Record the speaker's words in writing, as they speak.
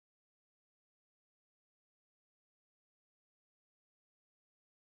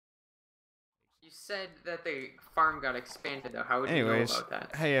said that the farm got expanded, though. How would you know Anyways, about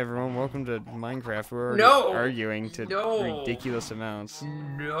that? hey everyone, welcome to Minecraft. We're already No! arguing to No! ridiculous amounts.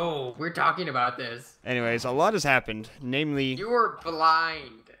 No, we're talking about this. Anyways, a lot has happened, namely You were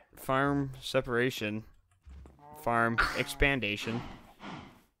blind. farm separation, farm expandation,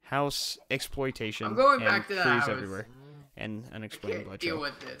 house exploitation, I'm going and back to the trees house. everywhere, and unexplained Can't blood deal show.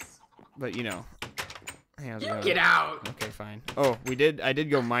 with this. But you know, how's it You going? get out. Okay, fine. Oh, I did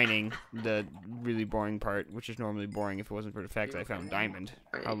go mining, the really boring part, which is normally boring if it wasn't for the fact that I found diamond.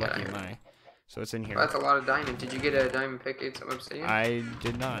 Right, How you got lucky it. am I? So it's in here. Well, that's a lot of diamond. Did you get a diamond pick and some obsidian? I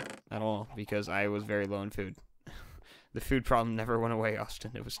did not at all because I was very low in food. The food problem never went away,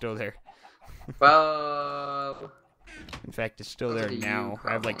 Austin. It was still there. Well, In fact, it's still Those are there the now. you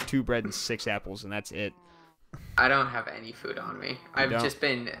I have like problem. 2 bread and 6 apples, and that's it. I don't have any food on me. I've don't? just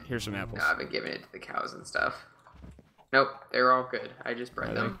been. Here's some apples. No, I've been giving it to the cows and stuff. Nope, they're all good. I just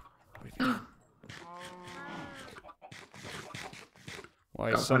bred Are them. What have you done? Well,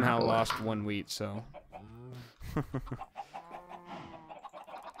 I Don't somehow put it lost 1 wheat, so.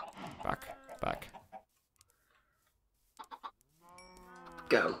 Back.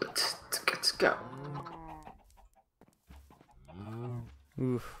 Go. Let's go.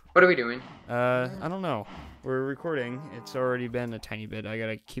 Oof. What are we doing? I don't know. We're recording. It's already been a tiny bit. I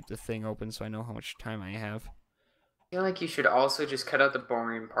gotta keep the thing open so I know how much time I have. I feel like you should also just cut out the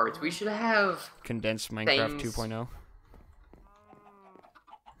boring parts. We should have Condensed Minecraft things. 2.0.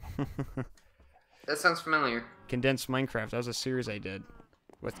 That sounds familiar. Condensed Minecraft. That was a series I did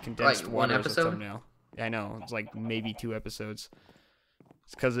with condensed one water as a episode? thumbnail. Yeah, I know. It's like maybe 2 episodes.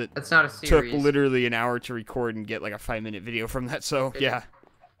 It's because it That's not a took series. literally an hour to record and get like a 5-minute video from that. So Did yeah.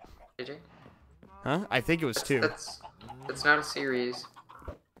 Did you? Huh? I think it was 2. That's not a series.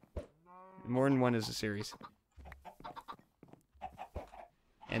 More than 1 is a series.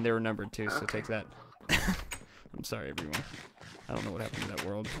 And they were numbered too, so Okay. take that. I'm sorry, everyone. I don't know what happened to that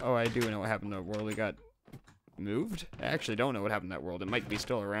world. Oh, I do know what happened to that world. It got moved? I actually don't know what happened to that world. It might be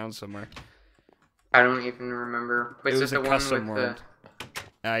still around somewhere. I don't even remember. Wait, It is was this a the one custom with world.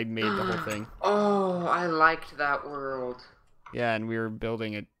 I made the whole thing. Oh, I liked that world. Yeah, and we were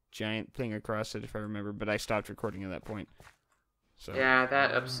building a giant thing across it, if I remember, but I stopped recording at that point. So. Yeah,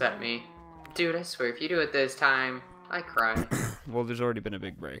 that upset me. Dude, I swear, if you do it this time, I cry. Well, there's already been a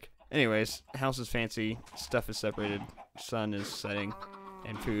big break. Anyways, house is fancy, stuff is separated, sun is setting,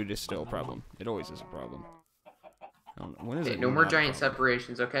 and food is still a problem. It always is a problem. When is Okay, it no more not a giant problem?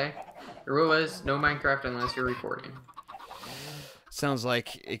 separations, okay? The rule is no Minecraft unless you're recording. Sounds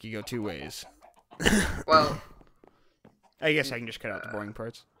like it could go 2 ways. Well, I guess I can just cut out the boring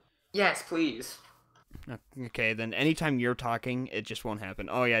parts. yes, please. Okay, then anytime you're talking, it just won't happen.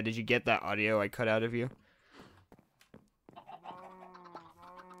 Oh yeah, did you get that audio I cut out of you?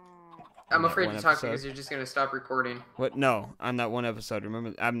 I'm that afraid one to talk episode? because you're just gonna stop recording. What? No, on that 1 episode.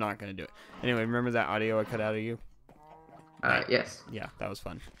 Remember, I'm not gonna do it. Anyway, remember that audio I cut out of you? Yes. Yeah, that was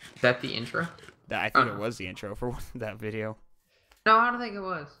fun. Is that the intro? I think it was the intro for that video. No, I don't think it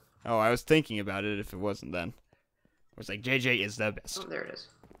was. Oh, I was thinking about it if it wasn't then. I was like, JJ is the best. Oh, there it is.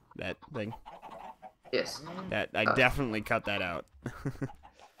 That thing. Yes. That I definitely cut that out.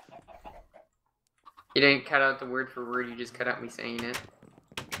 You didn't cut out the word for word, you just cut out me saying it.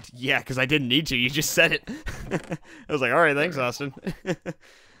 Yeah, because I didn't need to. You just said it. I was like, all right, thanks, Austin.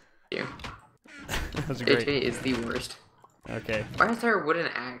 Yeah. That was great. JJ is the worst. Okay. Why is there a wooden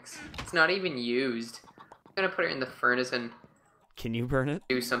axe? It's not even used. I'm gonna put it in the furnace and Can you burn it?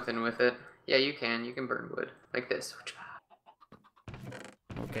 do something with it. Yeah, you can. You can burn wood. Like this.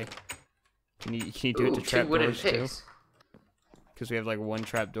 Okay. Can you do it Ooh, to 2 trap wooden doors too? picks. Because we have like 1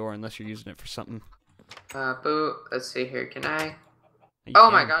 trap door unless you're using it for something. Boo. Let's see here. Can I? You Oh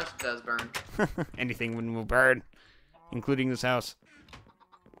my can. gosh, it does burn. Anything will burn, including this house.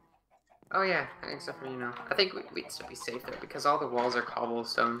 Oh yeah, except for, I think we'd still be safe there because all the walls are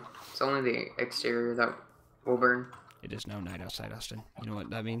cobblestone. It's only the exterior that will burn. It is now night outside, Austin. You know what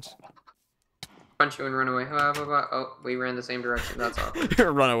that means? Punch you and run away. Blah, blah, blah. Oh, we ran the same direction. That's awkward.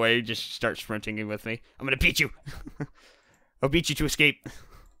 Run away, just start sprinting in with me. I'm gonna beat you! I'll beat you to escape.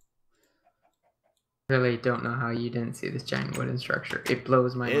 Really don't know how you didn't see this giant wooden structure. It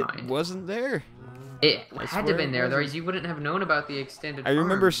blows my It mind. wasn't there. It I had to swear have been it there, otherwise wasn't. you wouldn't have known about the extended I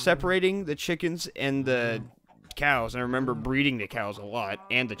remember farm. separating the chickens and the cows, and I remember breeding the cows a lot,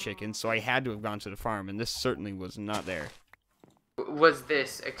 and the chickens, so I had to have gone to the farm, and this certainly was not there. Was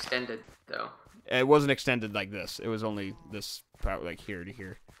this extended, though? It wasn't extended like this. It was only this part, like here to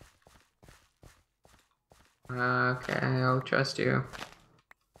here. Okay, I'll trust you.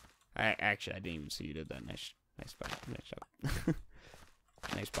 I didn't even see you did that. Nice job.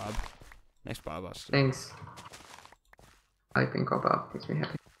 Nice, Bob. Nice Bob, Austin. Thanks. I like being called Bob. Makes me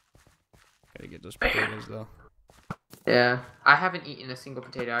happy. Gotta get those potatoes, though. Yeah. I haven't eaten a single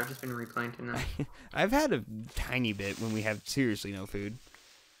potato. I've just been replanting them. I've had a tiny bit when we have seriously no food.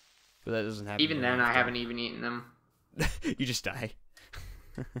 But that doesn't happen. Even then, I haven't even eaten them. You just die.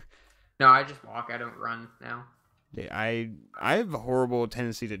 No, I just walk. I don't run now. Yeah, I have a horrible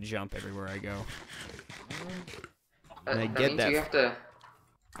tendency to jump everywhere I go. And I get that. You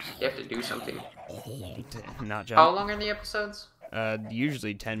have to do something. Not jump. How long are the episodes?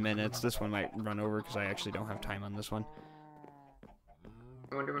 Usually 10 minutes. This one might run over because I actually don't have time on this one.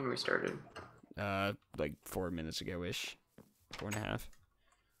 I wonder when we started. Like 4 minutes ago-ish. 4.5.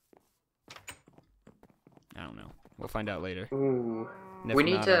 I don't know. We'll find out later. Ooh. And if We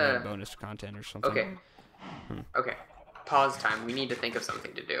need not, to I'll add bonus content or something. Okay. Okay. Pause time. We need to think of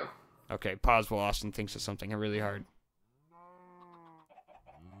something to do. Okay, pause while Austin thinks of something really hard.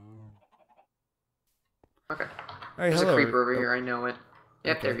 Okay. All right, There's hello. a creeper over here. I know it.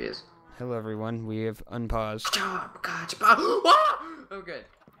 Yep, Okay. there he is. Hello, everyone. We have unpaused. Oh, good.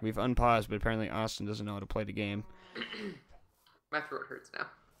 We've unpaused, but apparently Austin doesn't know how to play the game. My throat hurts now.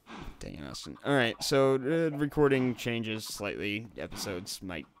 Dang it, Austin. All right, so recording changes slightly. Episodes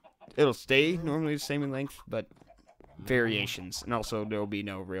might... It'll stay normally the same in length, but variations. And also, there'll be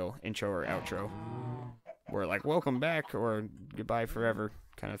no real intro or outro. We're like, welcome back, or goodbye forever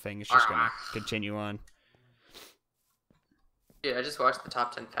kind of thing. It's just going to continue on. Yeah, I just watched the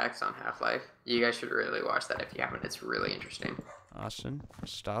top 10 facts on Half-Life. You guys should really watch that if you haven't. It's really interesting. Austin,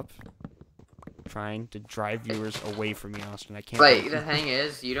 stop trying to drive viewers away from me, Austin. I can't. Like, the thing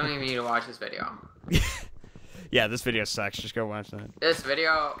is, you don't even need to watch this video. Yeah, this video sucks. Just go watch that. This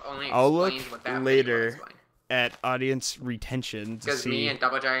video only I'll look explains what that later video explained. at audience retention to Because see... me and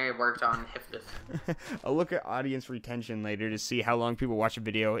Double J worked on HIF. I'll look at audience retention later to see how long people watch a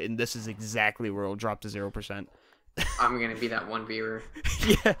video, and this is exactly where it'll drop to 0%. I'm gonna be that one viewer.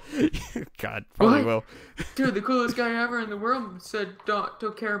 Yeah. God, probably will. Dude, the coolest guy ever in the world said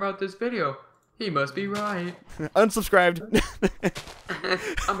don't care about this video. He must be right. Unsubscribed.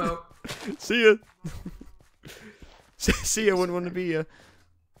 I'm out. See ya. See ya, wouldn't want to be ya.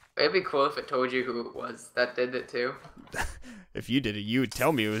 It'd be cool if it told you who it was that did it too. If you did it, you would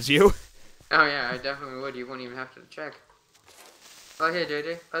tell me it was you. Oh yeah, I definitely would. You wouldn't even have to check. Oh hey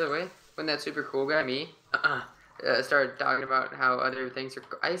JJ, by the way, when that super cool guy, me, started talking about how other things are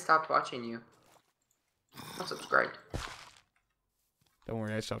I stopped watching you. I'm subscribed. Don't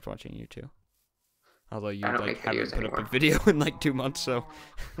worry, I stopped watching you too. Although you I don't like make haven't videos put up anymore. a video in like 2 months, so.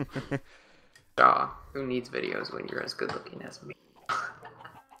 Who needs videos when you're as good looking as me?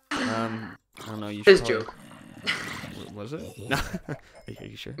 I don't know. You His should joke. Was it? No. Are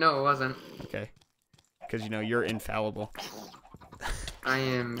you sure? No, it wasn't. Okay. Because you're infallible. I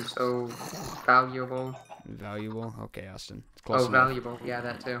am so valuable. Valuable. Okay, Austin. It's close enough. Valuable. Yeah,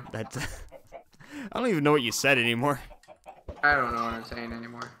 that too. That's. I don't even know what you said anymore. I don't know what I'm saying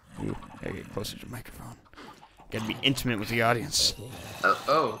anymore. Ooh, gotta get closer to the microphone. Gotta be intimate with the audience.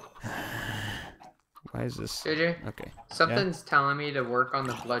 Oh. Why is this? JJ? Okay. Something's telling me to work on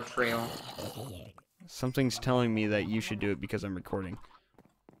the blood trail. Something's telling me that you should do it because I'm recording.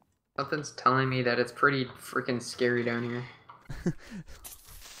 Something's telling me that it's pretty freaking scary down here.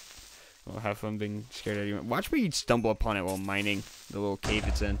 Well, have fun being scared of you. Watch me stumble upon it while mining the little cave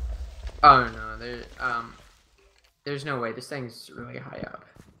it's in. Oh no, there's no way. This thing's really high up.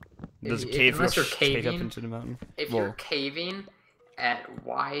 Does a cave go unless you're straight up caving, into the mountain? If you're caving at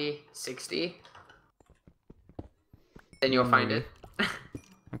Y60, then you'll find it.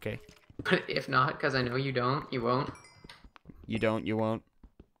 Okay. But if not, because I know you don't, you won't. You don't, you won't.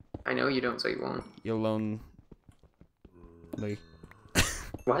 I know you don't, so you won't. You're lonely.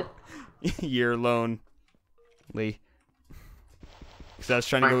 What? You're lonely. Because I was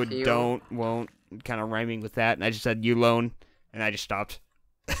trying to go with don't, won't, kind of rhyming with that, and I just said you lone, and I just stopped.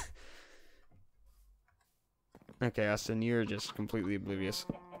 Okay, Austin, you're just completely oblivious.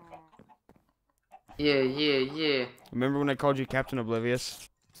 Yeah. Remember when I called you Captain Oblivious?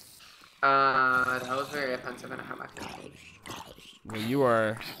 That was very offensive, and I have my feelings. Well, you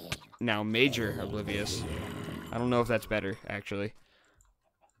are now Major Oblivious. I don't know if that's better, actually.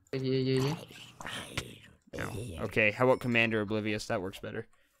 Yeah. No. Okay, how about Commander Oblivious? That works better.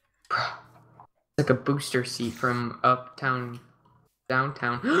 It's like a booster seat from Uptown,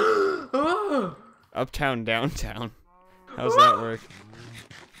 Downtown. Oh! Uptown, downtown. How's that work?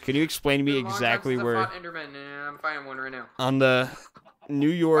 Can you explain to me exactly where... I'm finding one right now. On the New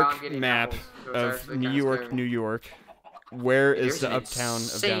York map apples. of New York, where is the uptown of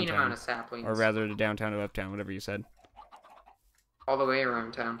insane downtown? amount of saplings. Or rather, the downtown of uptown, whatever you said. All the way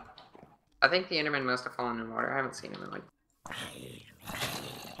around town. I think the Enderman must have fallen in water. I haven't seen him in like.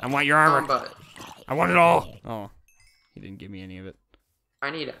 I want your armor. But I want it all. Oh, he didn't give me any of it. I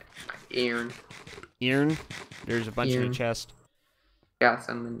need an iron. Iron? There's a bunch in the chest. Yeah,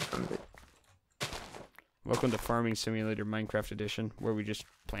 some from the. Welcome to Farming Simulator Minecraft Edition, where we just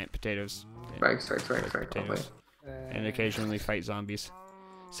plant potatoes. Right. Potatoes. And occasionally fight zombies.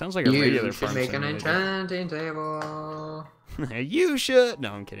 Sounds like a regular farm make an simulator. enchanting table. You should.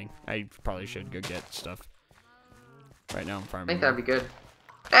 No, I'm kidding. I probably should go get stuff. Right now I'm farming. I think that'd be good.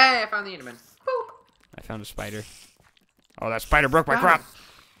 Hey, I found the Enderman. Boop. I found a spider. Oh, that spider broke my crop.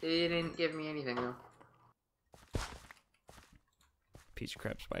 He didn't give me anything though. Piece of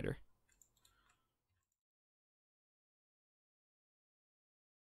crap spider.